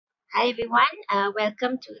Hi everyone,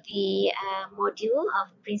 welcome to the module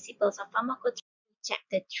of Principles of Pharmacotherapy,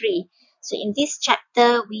 Chapter 3. So in this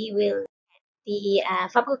chapter, we will the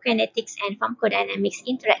pharmacokinetics and pharmacodynamics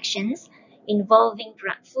interactions involving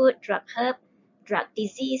drug food, drug herb, drug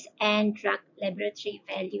disease, and drug laboratory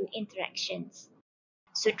value interactions.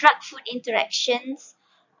 So drug food interactions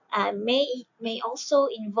may also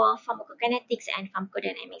involve pharmacokinetics and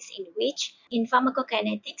pharmacodynamics, in which in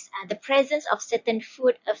pharmacokinetics the presence of certain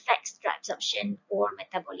food affects drug absorption or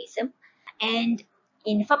metabolism, and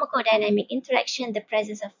in pharmacodynamic interaction the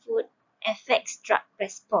presence of food affects drug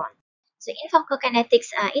response. So in pharmacokinetics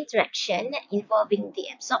interaction involving the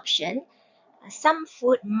absorption, some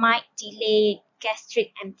food might delay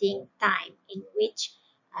gastric emptying time, in which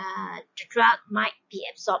the drug might be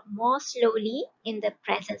absorbed more slowly in the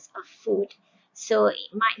presence of food. So it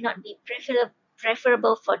might not be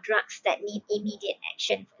preferable for drugs that need immediate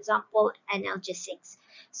action, for example, analgesics.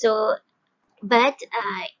 So, but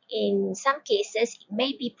in some cases, it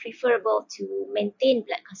may be preferable to maintain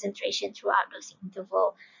blood concentration throughout dosing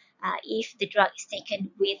interval if the drug is taken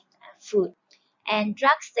with food. And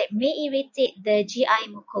drugs that may irritate the GI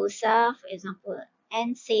mucosa, for example,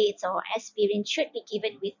 NSAIDs or aspirin, should be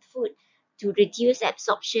given with food to reduce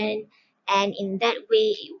absorption, and in that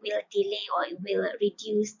way it will delay or it will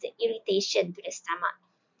reduce the irritation to the stomach.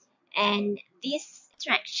 And this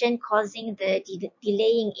interaction causing the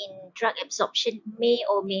delaying in drug absorption may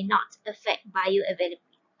or may not affect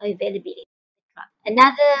bioavailability.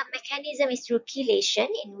 Another mechanism is through chelation,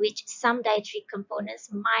 in which some dietary components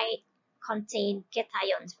might contain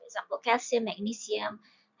cations, for example, calcium, magnesium,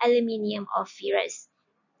 aluminium, or ferrous.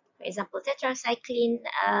 For example, tetracycline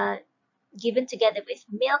given together with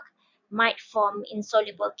milk might form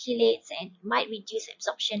insoluble chelates and might reduce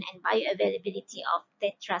absorption and bioavailability of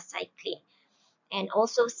tetracycline. And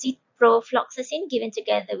also ciprofloxacin given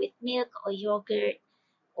together with milk or yogurt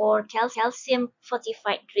or calcium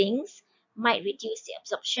fortified drinks might reduce the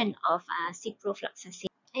absorption of ciprofloxacin.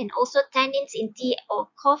 And also tannins in tea or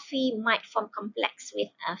coffee might form complex with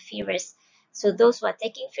ferrous. So those who are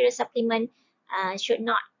taking ferrous supplement should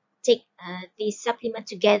not take this supplement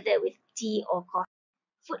together with tea or coffee.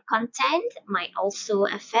 Food content might also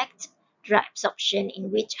affect drug absorption,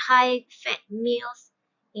 in which high fat meals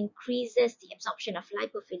increases the absorption of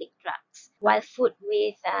lipophilic drugs, while food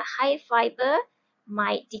with high fiber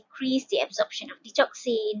might decrease the absorption of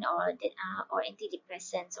digoxin or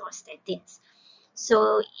antidepressants or statins.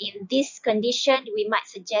 So in this condition, we might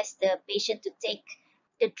suggest the patient to take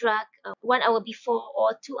the drug 1 hour before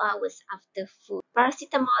or 2 hours after food.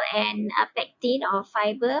 Paracetamol and pectin or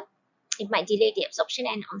fiber, it might delay the absorption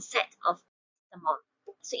and onset of paracetamol.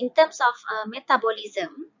 So in terms of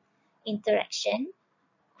metabolism interaction,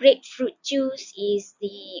 grapefruit juice is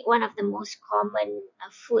the one of the most common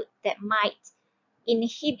food that might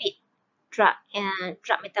inhibit drug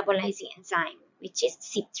metabolizing enzyme, which is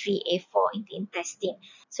CYP3A4 in the intestine.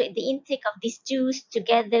 So the intake of this juice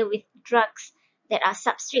together with drugs that are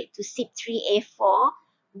substrate to CYP3A4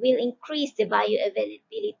 will increase the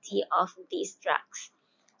bioavailability of these drugs.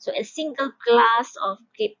 So a single glass of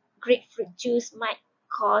grapefruit juice might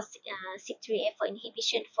cause CYP3A4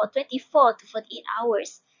 inhibition for 24 to 48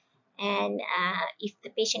 hours. And if the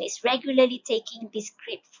patient is regularly taking this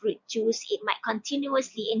grapefruit juice, it might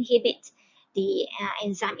continuously inhibit the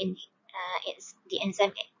enzyme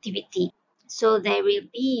activity. So there will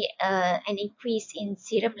be an increase in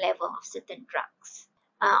serum level of certain drugs.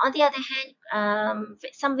 On the other hand,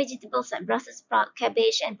 some vegetables like Brussels sprout,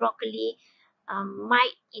 cabbage, and broccoli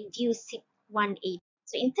might induce CYP1A.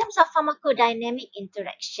 So in terms of pharmacodynamic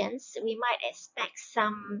interactions, we might expect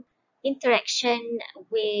some interaction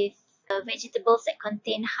with vegetables that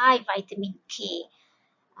contain high vitamin K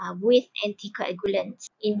with anticoagulants,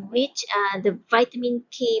 in which the vitamin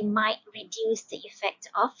K might reduce the effect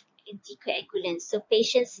of anticoagulants. So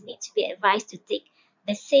patients need to be advised to take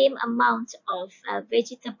the same amount of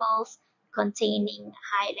vegetables containing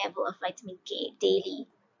high level of vitamin K daily.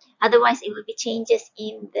 Otherwise, it will be changes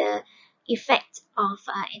in the effect of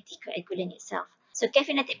anticoagulant itself. So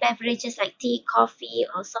caffeinated beverages like tea, coffee,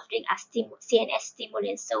 or soft drink are CNS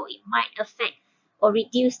stimulants, so it might affect or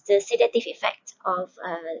reduce the sedative effect of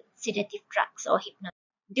sedative drugs or hypnosis.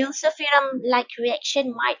 Dulciferum-like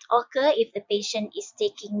reaction might occur if the patient is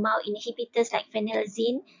taking mild inhibitors like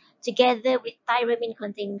phenelzine together with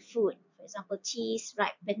tyramine-containing food, for example, cheese,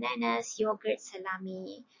 ripe bananas, yogurt,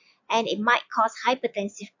 salami, and it might cause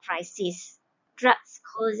hypertensive crisis. Drugs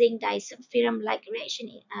causing disulfiram-like reaction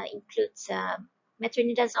includes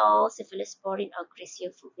metronidazole, cephalosporin, or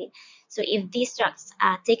griseofulvin. So if these drugs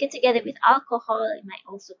are taken together with alcohol, it might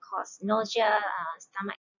also cause nausea,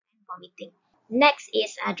 stomach vomiting. Next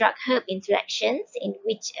is drug-herb interactions, in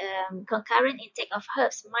which concurrent intake of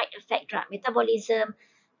herbs might affect drug metabolism,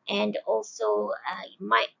 and also it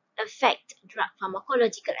might affect drug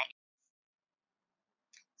pharmacological action.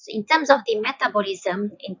 So in terms of the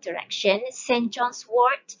metabolism interaction, St. John's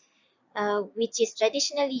wort, which is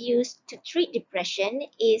traditionally used to treat depression,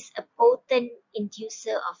 is a potent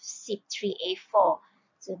inducer of CYP3A4.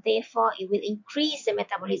 So therefore, it will increase the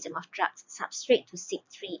metabolism of drugs substrate to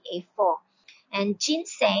CYP3A4. And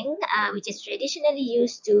ginseng, which is traditionally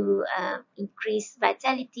used to increase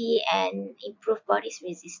vitality and improve body's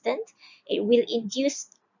resistance, it will induce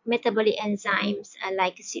metabolic enzymes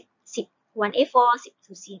like CYP1A4,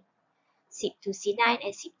 CYP2C9,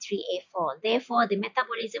 and CYP3A4. Therefore, the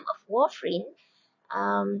metabolism of warfarin,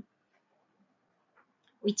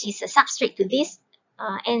 which is a substrate to these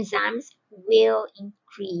enzymes, will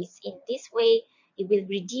increase. In this way, it will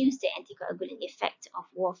reduce the anticoagulant effect of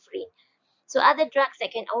warfarin. So other drugs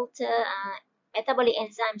that can alter metabolic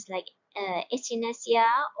enzymes like echinacea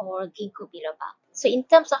or ginkgo biloba. So in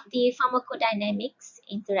terms of the pharmacodynamics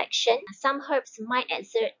interaction, some herbs might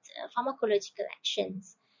exert pharmacological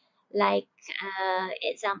actions like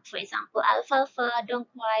for example, alfalfa,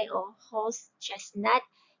 dongquai, or horse chestnut.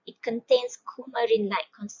 It contains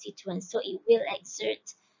coumarin-like constituents, so it will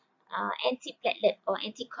exert antiplatelet or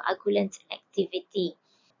anticoagulant activity.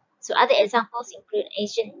 So other examples include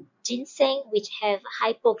Asian ginseng, which have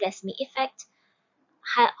hypoglycemic effect,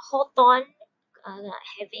 hawthorn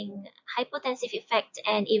having hypotensive effect,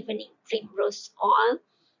 and evening primrose oil,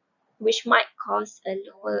 which might cause a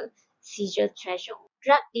lower seizure threshold.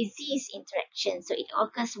 Drug disease interaction. So it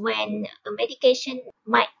occurs when a medication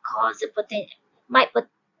might cause a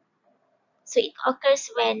so it occurs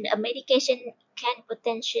when a medication can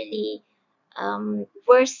potentially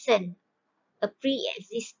worsen a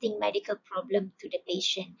pre-existing medical problem to the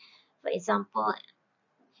patient. For example,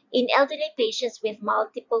 in elderly patients with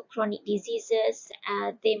multiple chronic diseases,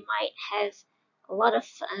 they might have a lot of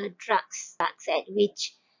drugs at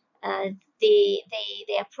which uh, they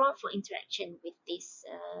are prone for interaction with these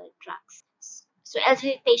drugs. So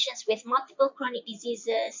elderly patients with multiple chronic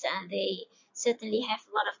diseases, they certainly have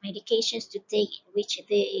a lot of medications to take, which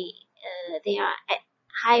they are at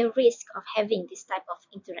high risk of having this type of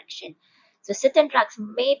interaction. So certain drugs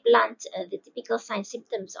may blunt the typical signs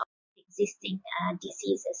symptoms of existing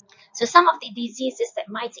diseases. So some of the diseases that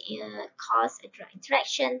might cause a drug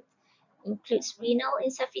interaction includes renal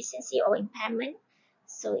insufficiency or impairment.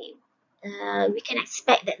 So we can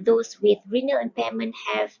expect that those with renal impairment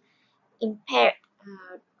have impaired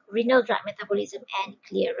renal drug metabolism and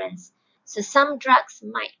clearance. So some drugs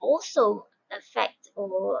might also affect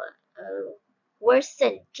or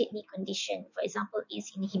worsen kidney condition. For example,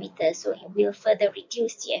 ACE inhibitor, so it will further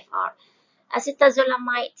reduce TFR.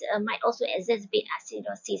 Acetazolamide might also exacerbate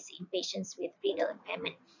acidosis in patients with renal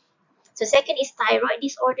impairment. So second is thyroid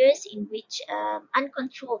disorders, in which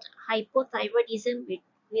uncontrolled hypothyroidism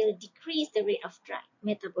will decrease the rate of drug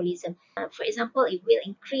metabolism. For example, it will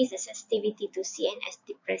increase the sensitivity to CNS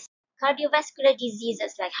depressants. Cardiovascular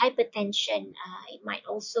diseases like hypertension, it might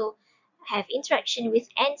also have interaction with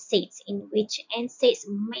NSAIDs, in which NSAIDs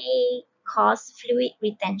may cause fluid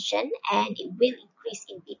retention and it will increase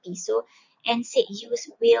in BP. So NSAID use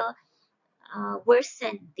will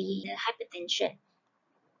worsen the hypertension.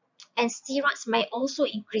 And steroids may also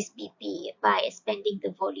increase BP by expanding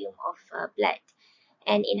the volume of blood.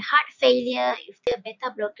 And in heart failure, if the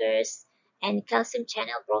beta blockers and calcium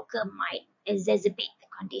channel blocker might exacerbate the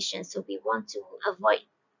condition. So we want to avoid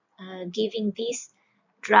giving these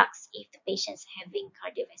drugs if the patient's having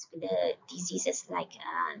cardiovascular diseases like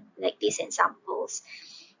these examples.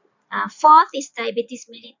 Fourth is diabetes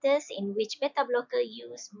mellitus, in which beta blocker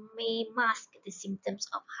use may mask the symptoms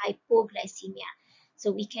of hypoglycemia.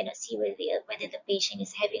 So we cannot see whether the patient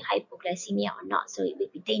is having hypoglycemia or not. So it will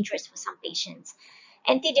be dangerous for some patients.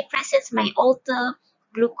 Antidepressants may alter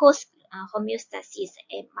glucose homeostasis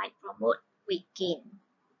and might promote weight gain.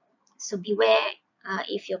 So beware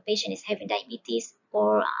if your patient is having diabetes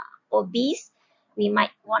or obese, we might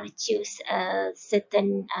want to choose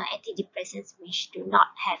certain antidepressants which do not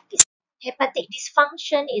have this. Hepatic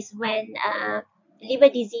dysfunction is when liver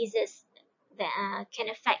diseases that can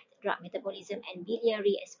affect drug metabolism and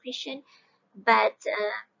biliary excretion, but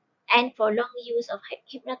and prolonged use of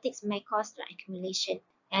hypnotics may cause drug accumulation,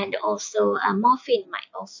 and also morphine might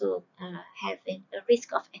also have a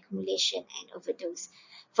risk of accumulation and overdose.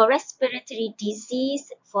 For respiratory disease,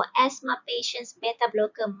 for asthma patients, beta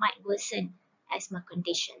blocker might worsen asthma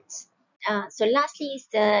conditions. So lastly is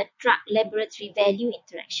the drug laboratory value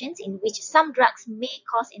interactions, in which some drugs may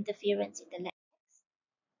cause interference in the lab.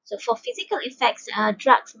 So for physical effects,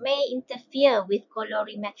 drugs may interfere with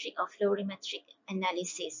colorimetric or fluorimetric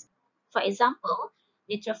analysis. For example,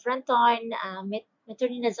 nitrofurantoin,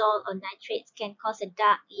 metronidazole, or nitrates can cause a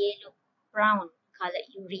dark yellow-brown colored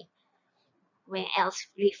urine, whereas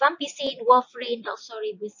rifampicin, warfarin,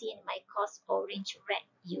 doxorubicin might cause orange-red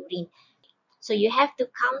urine. So you have to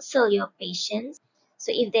counsel your patients.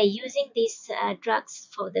 So if they're using these drugs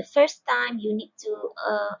for the first time, you need to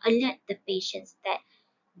alert the patients that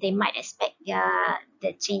they might expect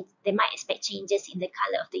they might expect changes in the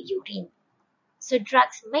color of the urine. So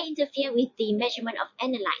drugs may interfere with the measurement of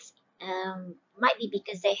analytes. Might be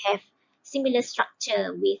because they have similar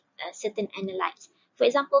structure with certain analytes. For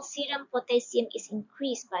example, serum potassium is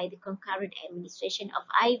increased by the concurrent administration of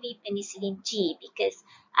IV penicillin G, because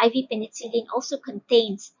IV penicillin also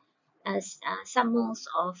contains some moles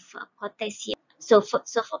of potassium. So for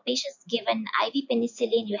patients given IV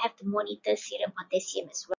penicillin, you have to monitor serum potassium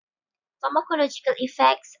as well. Pharmacological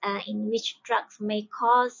effects in which drugs may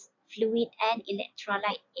cause fluid and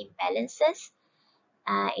electrolyte imbalances,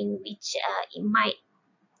 in which it might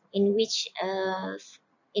in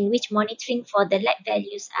which monitoring for the lab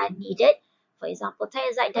values are needed. For example,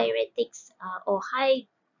 thiazide diuretics or high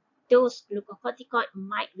dose glucocorticoid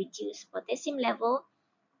might reduce potassium level.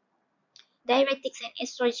 Diuretics and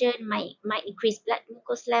estrogen might increase blood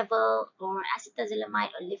glucose level, or acetazolamide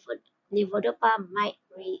or levodopa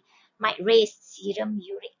might raise serum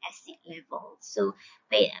uric acid level. So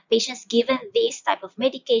patients given these type of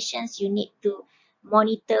medications, you need to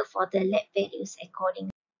monitor for the lab values accordingly.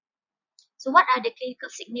 So what are the clinical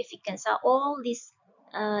significance? Are all these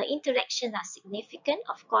interactions are significant?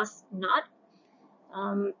 Of course not.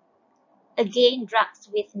 Um, Again, drugs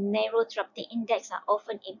with narrow therapeutic index are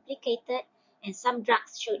often implicated, and some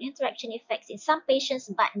drugs show interaction effects in some patients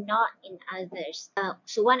but not in others.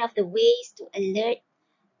 So one of the ways to alert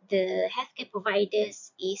the healthcare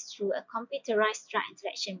providers is through a computerized drug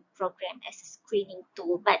interaction program as a screening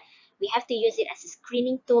tool. But we have to use it as a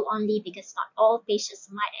screening tool only because not all patients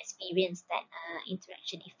might experience that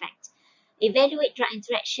interaction effect. Evaluate drug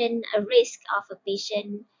interaction risk of a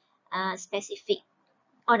patient specific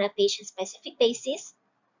on a patient-specific basis,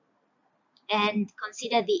 and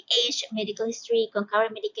consider the age, medical history,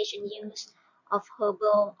 concurrent medication use of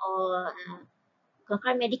herbal or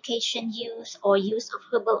concurrent medication use or use of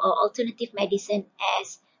herbal or alternative medicine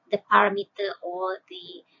as the parameter or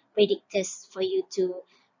the predictors for you to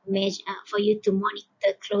measure, for you to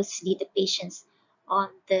monitor closely the patients on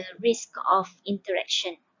the risk of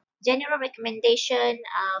interaction. General recommendation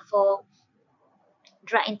for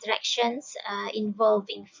drug interactions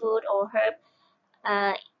involving food or herb.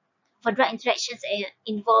 Uh, for drug interactions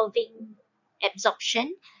involving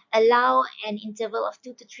absorption, allow an interval of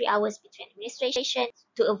 2 to 3 hours between administration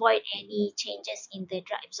to avoid any changes in the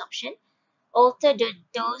drug absorption. Alter the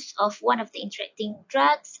dose of one of the interacting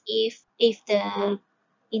drugs if the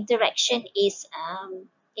interaction is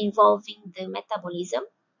involving the metabolism.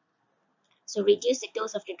 So reduce the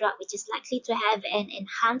dose of the drug which is likely to have an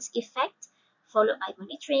enhanced effect, followed by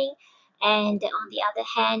monitoring. And on the other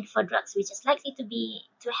hand, for drugs which is likely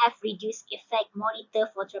to have reduced effect,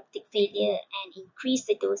 monitor for therapeutic failure and increase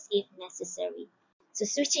the dose if necessary. So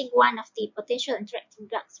switching one of the potential interacting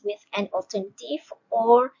drugs with an alternative,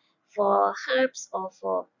 or for herbs or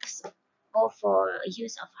for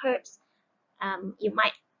use of herbs, you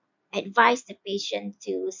might advise the patient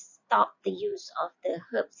to stop the use of the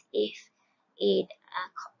herbs it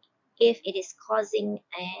if it is causing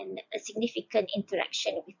a significant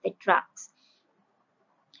interaction with the drugs.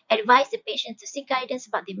 Advise the patient to seek guidance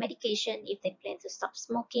about the medication if they plan to stop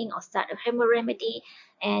smoking or start a herbal remedy,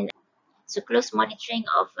 and so close monitoring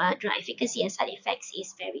of drug efficacy and side effects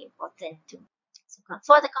is very important too. So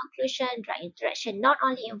for the conclusion, drug interaction not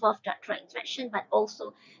only involve drug interaction but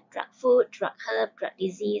also drug food, drug herb, drug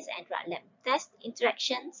disease, and drug lab test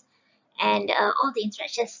interactions. And all the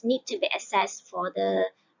interactions need to be assessed for the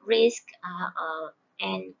risk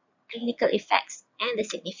and clinical effects and the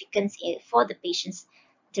significance for the patient's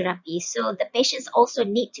therapy. So the patients also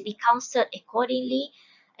need to be counseled accordingly,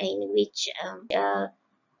 in which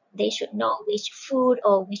they should know which food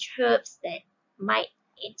or which herbs that might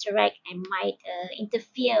interact and might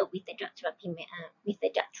interfere with the drug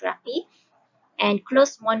therapy, and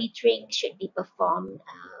close monitoring should be performed,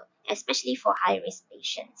 especially for high risk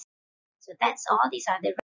patients. So that's all. These are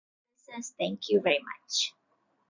the references. Thank you very much.